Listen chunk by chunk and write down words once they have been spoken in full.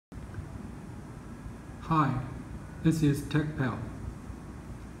Hi, this is TECPEL.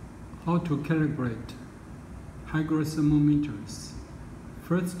 How to calibrate hygrothermometers.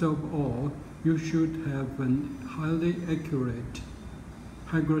 First of all, you should have highly accurate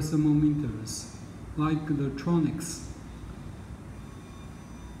hygrothermometers like the Rotronics.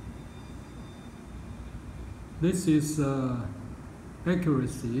 This is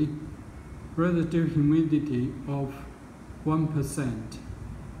accuracy, relative humidity of 1%,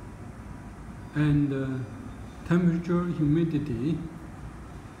 and temperature humidity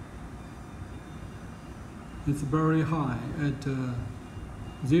is very high at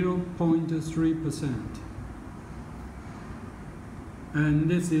 0.3%.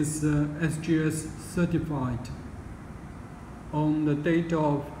 And this is SGS-certified on the date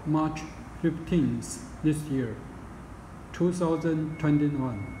of March 15th this year,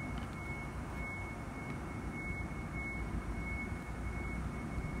 2021.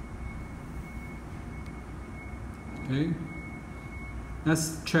 Okay,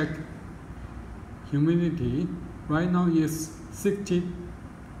 let's check humidity. Right now is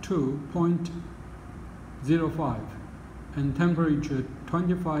 62.05 and temperature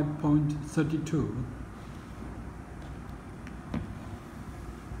 25.32.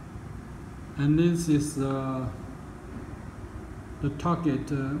 And this is the target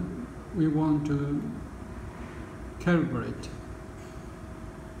we want to calibrate.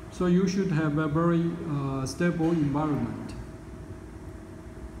 So you should have a very stable environment.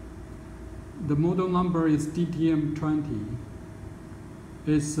 The model number is DTM-20.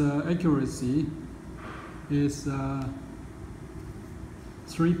 Its accuracy is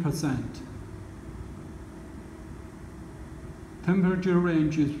 3%. Temperature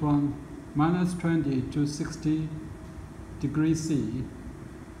range is from -20 to 60 degrees C.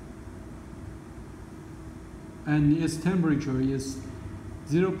 And its temperature is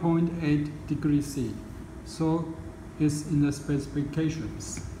 0.8 degrees C, so it's in the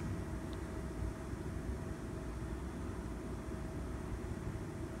specifications.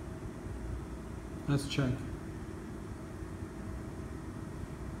 Let's check.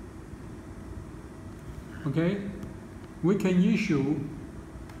 Okay, we can issue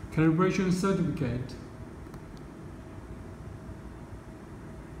calibration certificate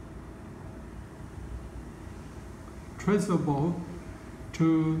traceable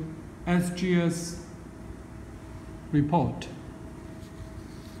to SGS report.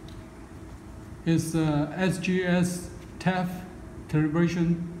 It's SGS TEF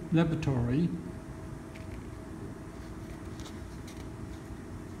Calibration Laboratory.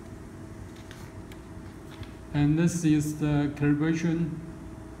 And this is the calibration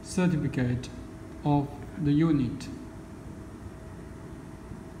certificate of the unit.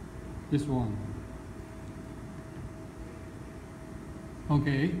 This one.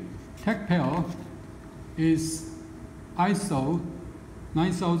 Okay, TECPEL is ISO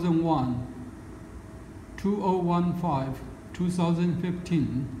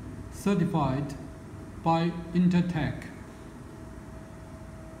 9001-2015 certified by Intertek.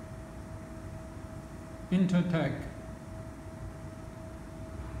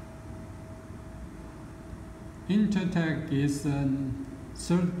 Intertek is a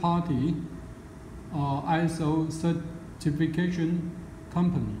third-party ISO certification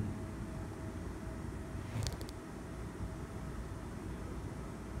company.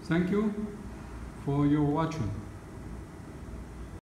 Thank you for your watching.